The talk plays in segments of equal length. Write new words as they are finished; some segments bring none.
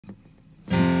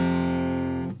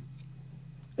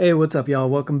Hey, what's up, y'all?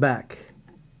 Welcome back.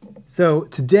 So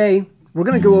today we're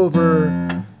going to go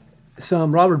over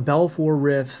some Robert Belfour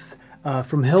riffs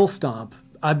from Hill Stomp.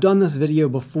 I've done this video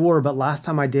before, but last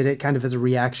time I did it kind of as a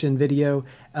reaction video,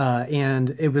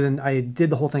 and I did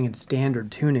the whole thing in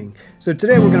standard tuning. So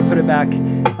today we're going to put it back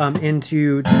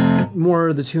into more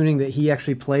of the tuning that he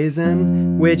actually plays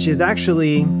in, which is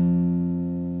actually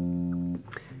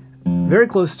very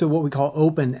close to what we call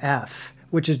open F,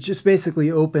 which is just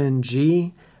basically open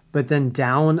G, but then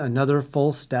down another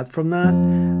full step from that.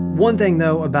 One thing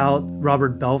though about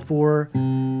Robert Belfour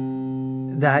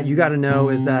that you got to know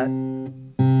is that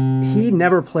he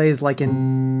never plays like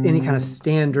in any kind of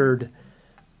standard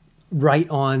right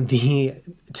on the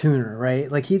tuner,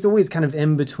 right? Like he's always kind of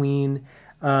in between.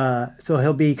 So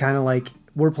he'll be kind of like,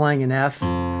 we're playing an F,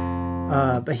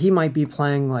 but he might be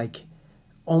playing like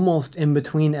almost in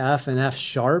between F and F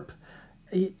sharp.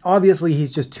 Obviously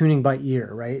he's just tuning by ear,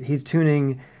 right? He's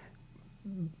tuning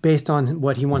based on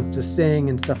what he wants to sing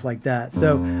and stuff like that.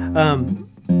 So what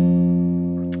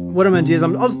I'm going to do is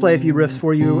I'll just play a few riffs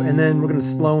for you, and then we're going to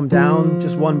slow them down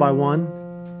just one by one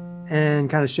and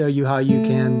kind of show you how you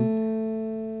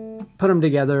can put them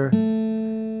together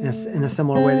in a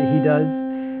similar way that he does.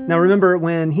 Now remember,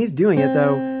 when he's doing it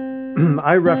though,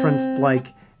 I referenced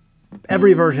like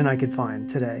every version I could find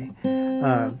today.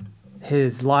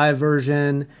 His live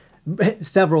version,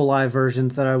 several live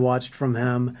versions that I watched from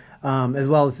him, as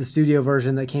well as the studio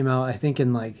version that came out, I think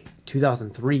in like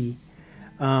 2003.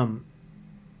 And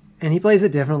he plays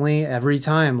it differently every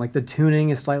time. Like the tuning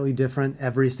is slightly different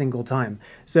every single time.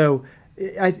 So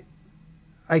I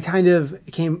kind of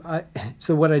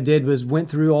so what I did was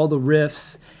went through all the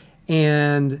riffs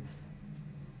and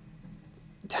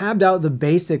tabbed out the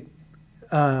basic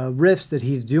riffs that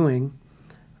he's doing.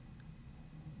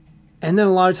 And then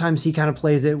a lot of times he kind of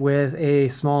plays it with a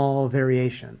small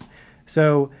variation.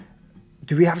 So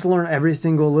do we have to learn every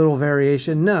single little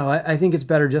variation? No, I think it's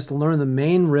better just to learn the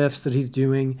main riffs that he's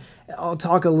doing. I'll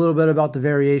talk a little bit about the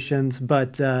variations,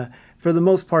 but for the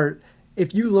most part,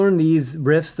 if you learn these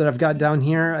riffs that I've got down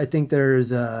here, I think there's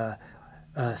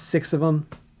 6 of them.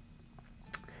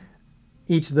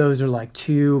 Each of those are like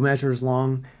 2 measures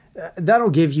long. That'll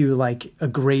give you like a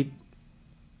great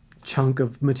chunk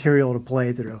of material to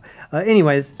play through.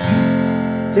 Anyways,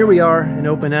 here we are in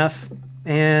open F,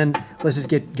 and let's just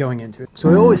get going into it.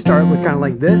 So we always start with kind of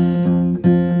like this,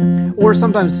 or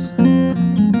sometimes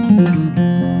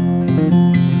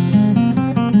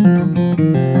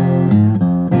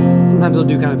we'll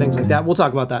do kind of things like that. We'll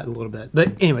talk about that in a little bit. But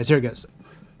anyways, here it goes.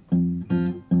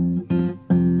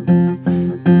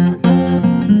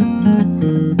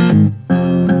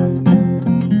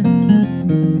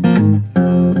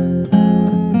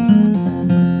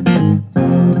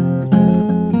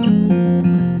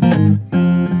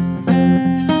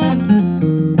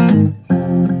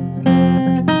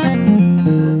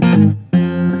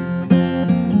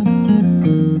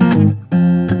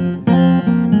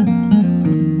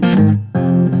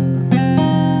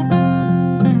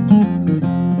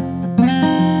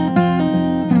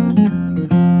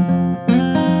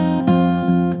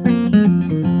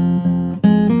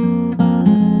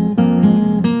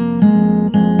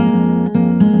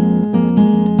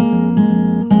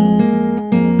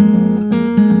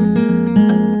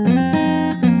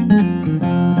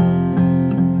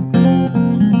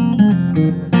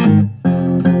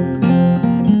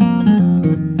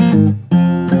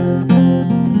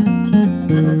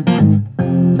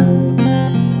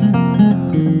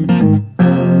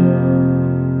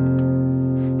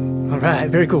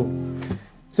 Very cool.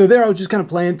 So there I was just kind of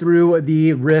playing through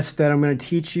the riffs that I'm going to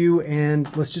teach you, and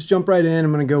let's just jump right in.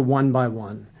 I'm going to go one by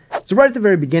one. So right at the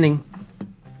very beginning,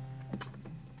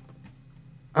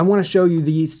 I want to show you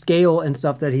the scale and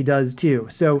stuff that he does too.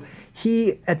 So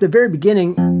at the very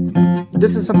beginning,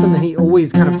 this is something that he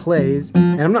always kind of plays,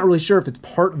 and I'm not really sure if it's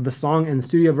part of the song in the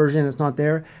studio version, it's not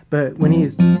there, but when he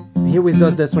always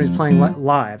does this when he's playing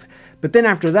live. But then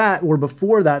after that, or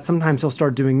before that, sometimes he'll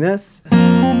start doing this.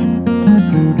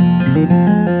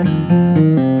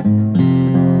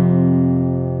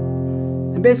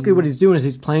 And basically what he's doing is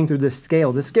he's playing through this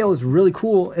scale. This scale is really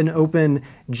cool in open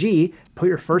G. Put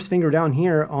your first finger down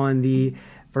here on the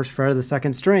first fret of the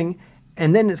 2nd string,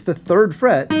 and then it's the 3rd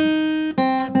fret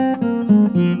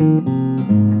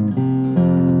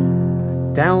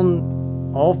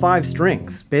down all 5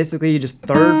 strings. Basically you just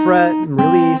 3rd fret,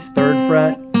 release, 3rd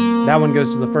fret. That one goes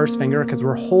to the 1st finger because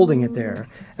we're holding it there.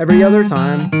 Every other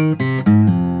time,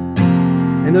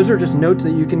 and those are just notes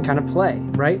that you can kind of play,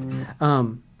 right?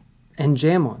 And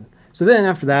jam on. So then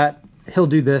after that, he'll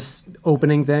do this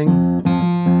opening thing.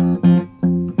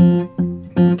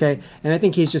 Okay, and I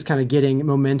think he's just kind of getting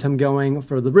momentum going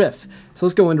for the riff. So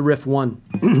let's go into riff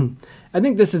 1. I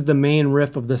think this is the main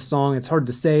riff of this song. It's hard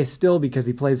to say still because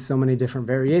he plays so many different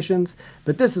variations,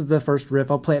 but this is the first riff.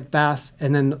 I'll play it fast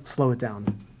and then slow it down.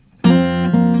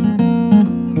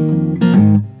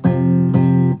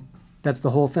 That's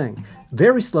the whole thing.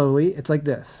 Very slowly, it's like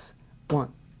this.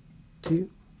 1, 2,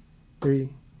 3,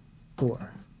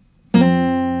 4.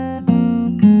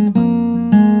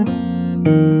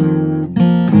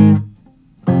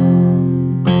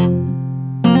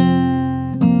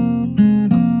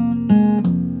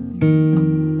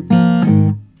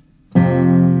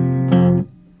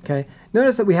 Okay,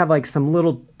 notice that we have like some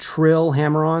little trill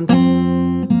hammer-ons.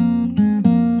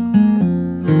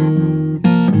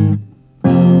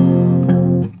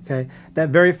 Okay, that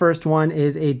very first one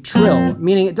is a trill,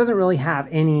 meaning it doesn't really have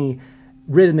any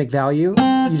rhythmic value.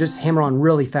 You just hammer on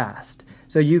really fast.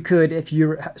 So you could, if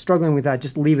you're struggling with that,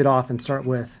 just leave it off and start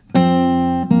with.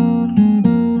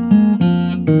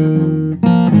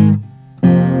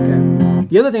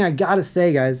 The other thing I gotta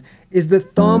say, guys, is the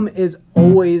thumb is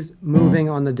always moving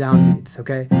on the downbeats,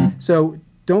 okay? So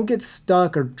don't get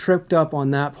stuck or tripped up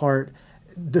on that part.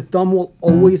 The thumb will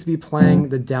always be playing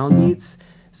the downbeats.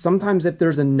 Sometimes if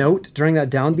there's a note during that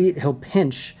downbeat, he'll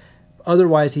pinch.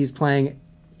 Otherwise, he's playing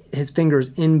his fingers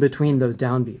in between those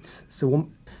downbeats. So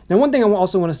now one thing I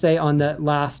also want to say on that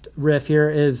last riff here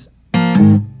is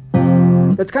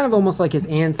that's kind of almost like his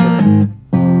answer.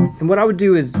 And what I would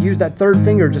do is use that third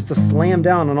finger just to slam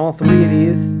down on all 3 of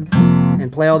these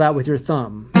and play all that with your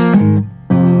thumb.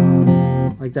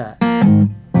 Like that.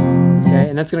 Okay,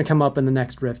 and that's going to come up in the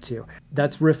next riff too.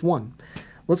 That's riff 1.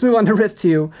 Let's move on to riff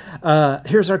 2.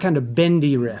 Here's our kind of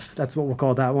bendy riff. That's what we'll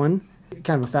call that one.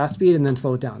 Kind of a fast beat and then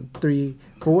slow it down. 3,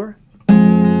 4.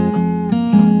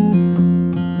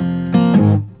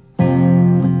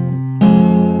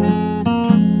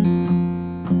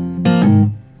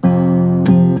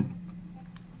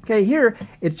 Okay, here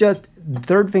it's just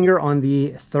third finger on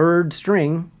the 3rd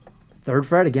string, 3rd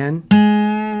fret again,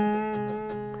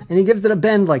 and he gives it a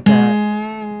bend like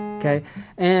that. Okay,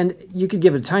 and you could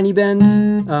give it a tiny bend,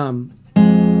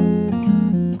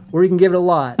 or you can give it a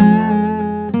lot.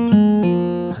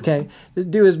 Okay,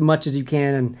 just do as much as you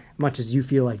can and much as you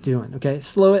feel like doing. Okay,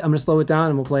 slow it. I'm gonna slow it down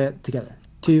and we'll play it together.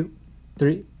 2,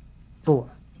 3, 4.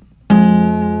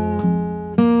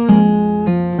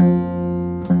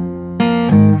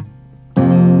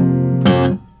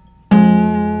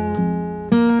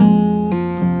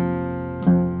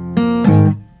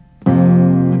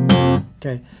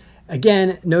 Okay,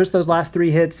 again, notice those last 3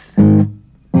 hits.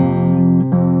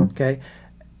 Okay,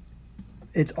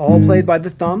 it's all played by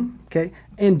the thumb. Okay,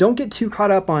 and don't get too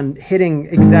caught up on hitting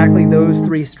exactly those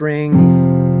 3 strings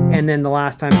and then the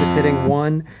last time just hitting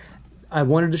 1. I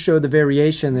wanted to show the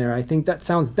variation there. I think that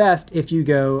sounds best if you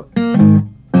go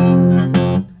and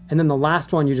then the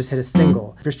last one you just hit a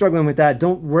single. If you're struggling with that,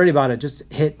 don't worry about it.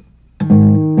 Just hit,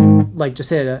 like just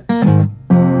hit it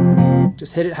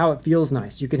how it feels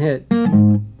nice. You can hit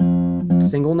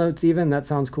single notes even. That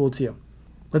sounds cool too.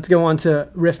 Let's go on to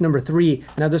riff number 3.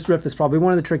 Now this riff is probably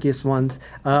one of the trickiest ones.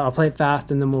 I'll play it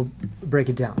fast and then we'll break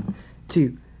it down.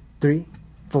 2, 3,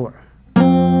 4.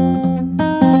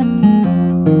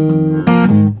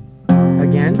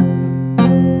 Again.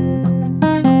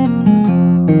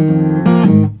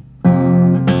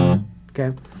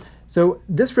 Okay. So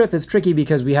this riff is tricky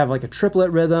because we have like a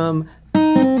triplet rhythm.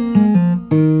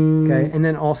 Okay, and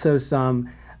then also some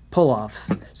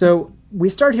pull-offs. So we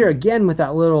start here again with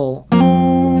that little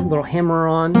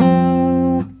hammer-on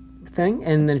thing,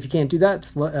 and then if you can't do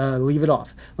that, leave it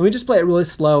off. Let me just play it really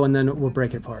slow, and then we'll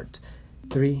break it apart.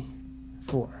 3,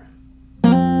 4.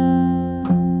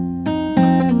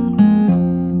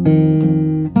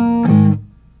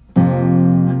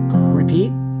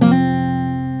 Repeat.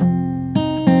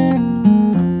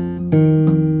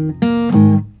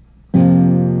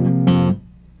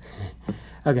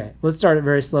 Okay, let's start it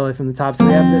very slowly from the top. So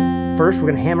we have the first, we're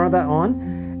going to hammer that on.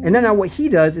 And then now what he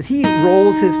does is he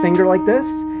rolls his finger like this,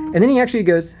 and then he actually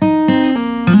goes.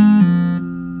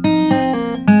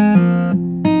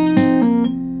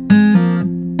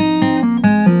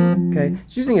 Okay,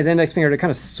 he's using his index finger to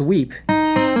kind of sweep,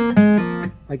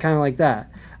 like kind of like that.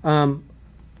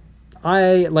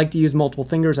 I like to use multiple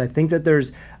fingers. I think that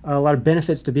there's a lot of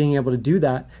benefits to being able to do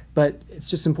that, but it's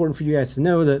just important for you guys to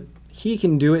know that he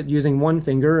can do it using one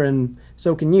finger, and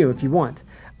so can you if you want.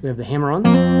 We have the hammer-on,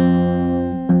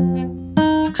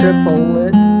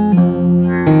 triplets.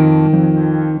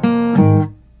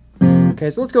 Okay,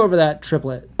 so let's go over that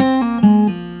triplet.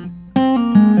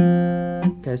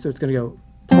 Okay, so it's going to go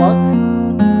pluck,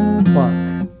 pluck,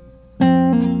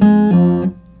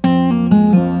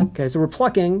 Okay, so we're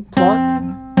plucking, pluck,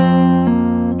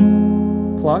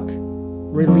 pluck,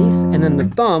 release, and then the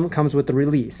thumb comes with the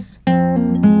release.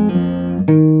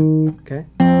 Okay.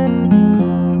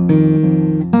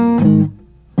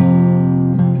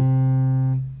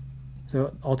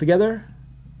 So all together.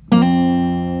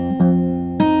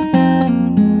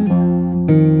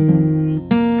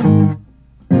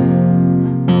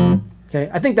 Okay,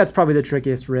 I think that's probably the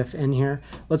trickiest riff in here.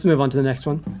 Let's move on to the next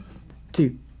one.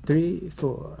 2, 3,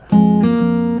 4.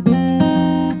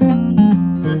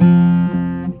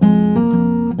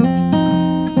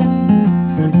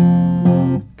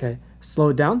 Okay, slow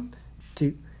it down.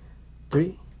 2,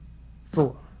 3,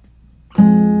 4.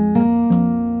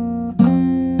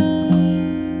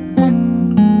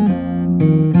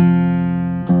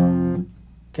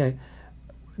 Okay,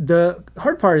 the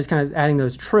hard part is kind of adding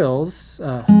those trills,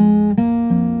 kind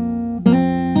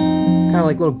of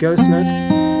like little ghost notes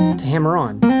to hammer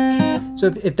on. So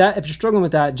if you're struggling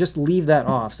with that, just leave that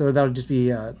off. So that'll just be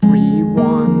 3,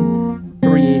 1,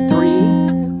 3, 3,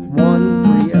 1,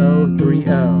 3, 0, 3,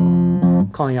 0,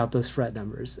 calling out those fret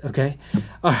numbers. Okay,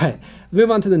 all right. Move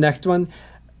on to the next one.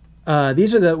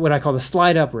 These are what I call the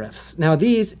slide up riffs. Now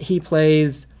these he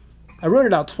plays. I wrote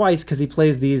it out twice because he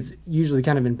plays these usually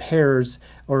kind of in pairs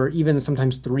or even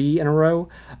sometimes 3 in a row.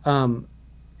 And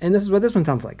this is what this one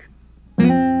sounds like.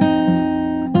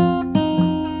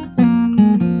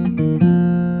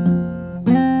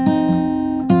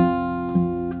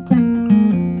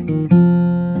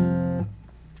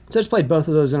 So I just played both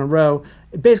of those in a row.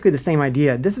 Basically the same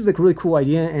idea. This is a really cool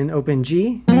idea in open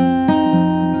G. Okay.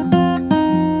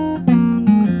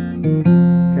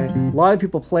 A lot of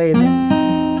people play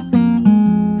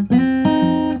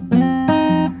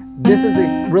this is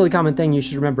a really common thing you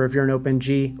should remember if you're in open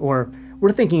G, or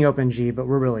we're thinking open G, but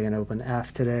we're really in open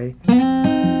F today.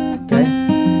 Okay.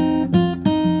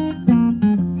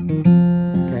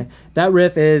 Okay. That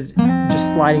riff is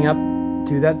just sliding up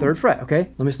to that 3rd fret. Okay.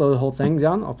 Let me slow the whole thing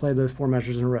down. I'll play those 4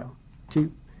 measures in a row.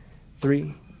 2,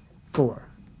 3, 4.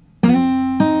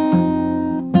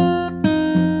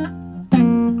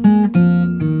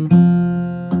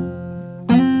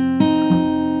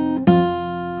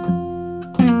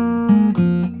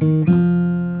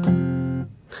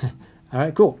 All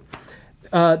right, cool.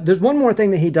 There's one more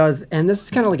thing that he does, and this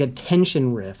is kind of like a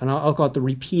tension riff, and I'll call it the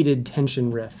repeated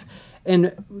tension riff.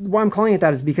 And why I'm calling it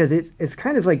that is because it's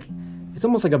kind of like, it's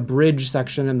almost like a bridge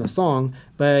section in the song,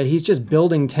 but he's just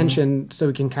building tension so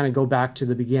we can kind of go back to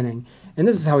the beginning. And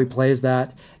this is how he plays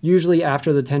that. Usually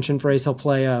after the tension phrase, he'll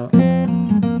play kind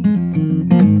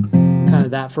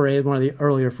of that phrase, one of the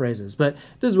earlier phrases. But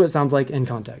this is what it sounds like in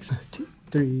context. 2,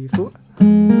 3, 4.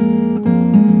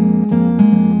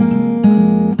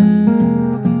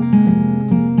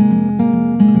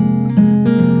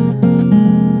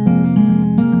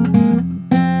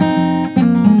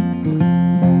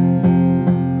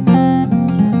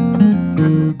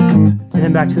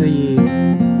 Back to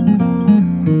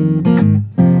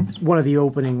one of the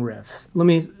opening riffs. Let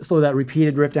me slow that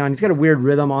repeated riff down. He's got a weird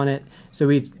rhythm on it. So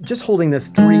he's just holding this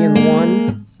 3 and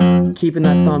 1, keeping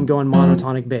that thumb going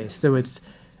monotonic bass. So it's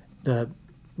the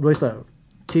really slow.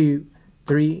 2,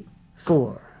 3,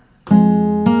 4.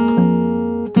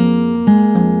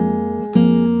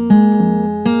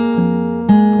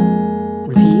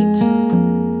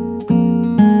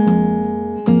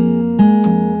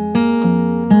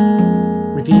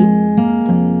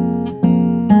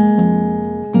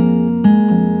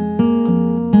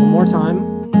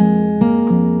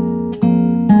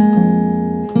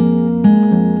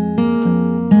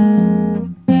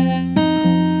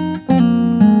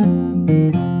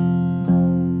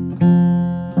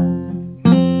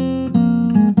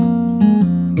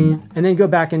 And then go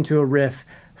back into a riff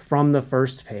from the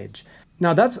first page.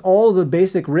 Now that's all the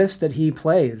basic riffs that he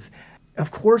plays.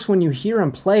 Of course, when you hear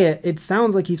him play it, it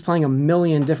sounds like he's playing a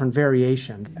million different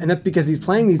variations. And that's because he's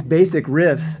playing these basic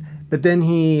riffs, but then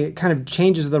he kind of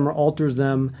changes them or alters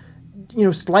them, you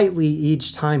know, slightly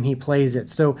each time he plays it.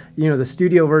 So, you know, the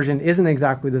studio version isn't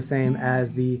exactly the same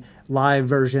as the live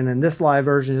version, and this live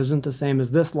version isn't the same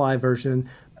as this live version.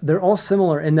 They're all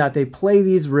similar in that they play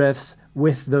these riffs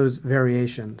with those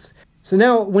variations. So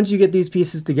now, once you get these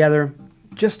pieces together,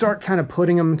 just start kind of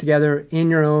putting them together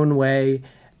in your own way.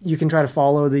 You can try to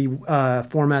follow the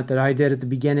format that I did at the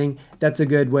beginning. That's a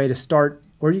good way to start.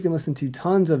 Or you can listen to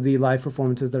tons of the live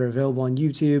performances that are available on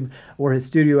YouTube or his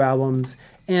studio albums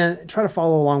and try to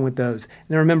follow along with those.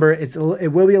 Now remember, it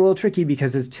will be a little tricky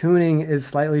because his tuning is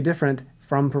slightly different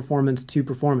from performance to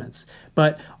performance.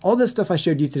 But all this stuff I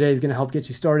showed you today is going to help get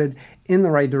you started in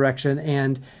the right direction.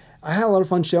 And I had a lot of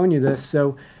fun showing you this.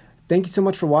 So thank you so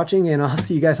much for watching, and I'll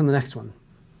see you guys on the next one.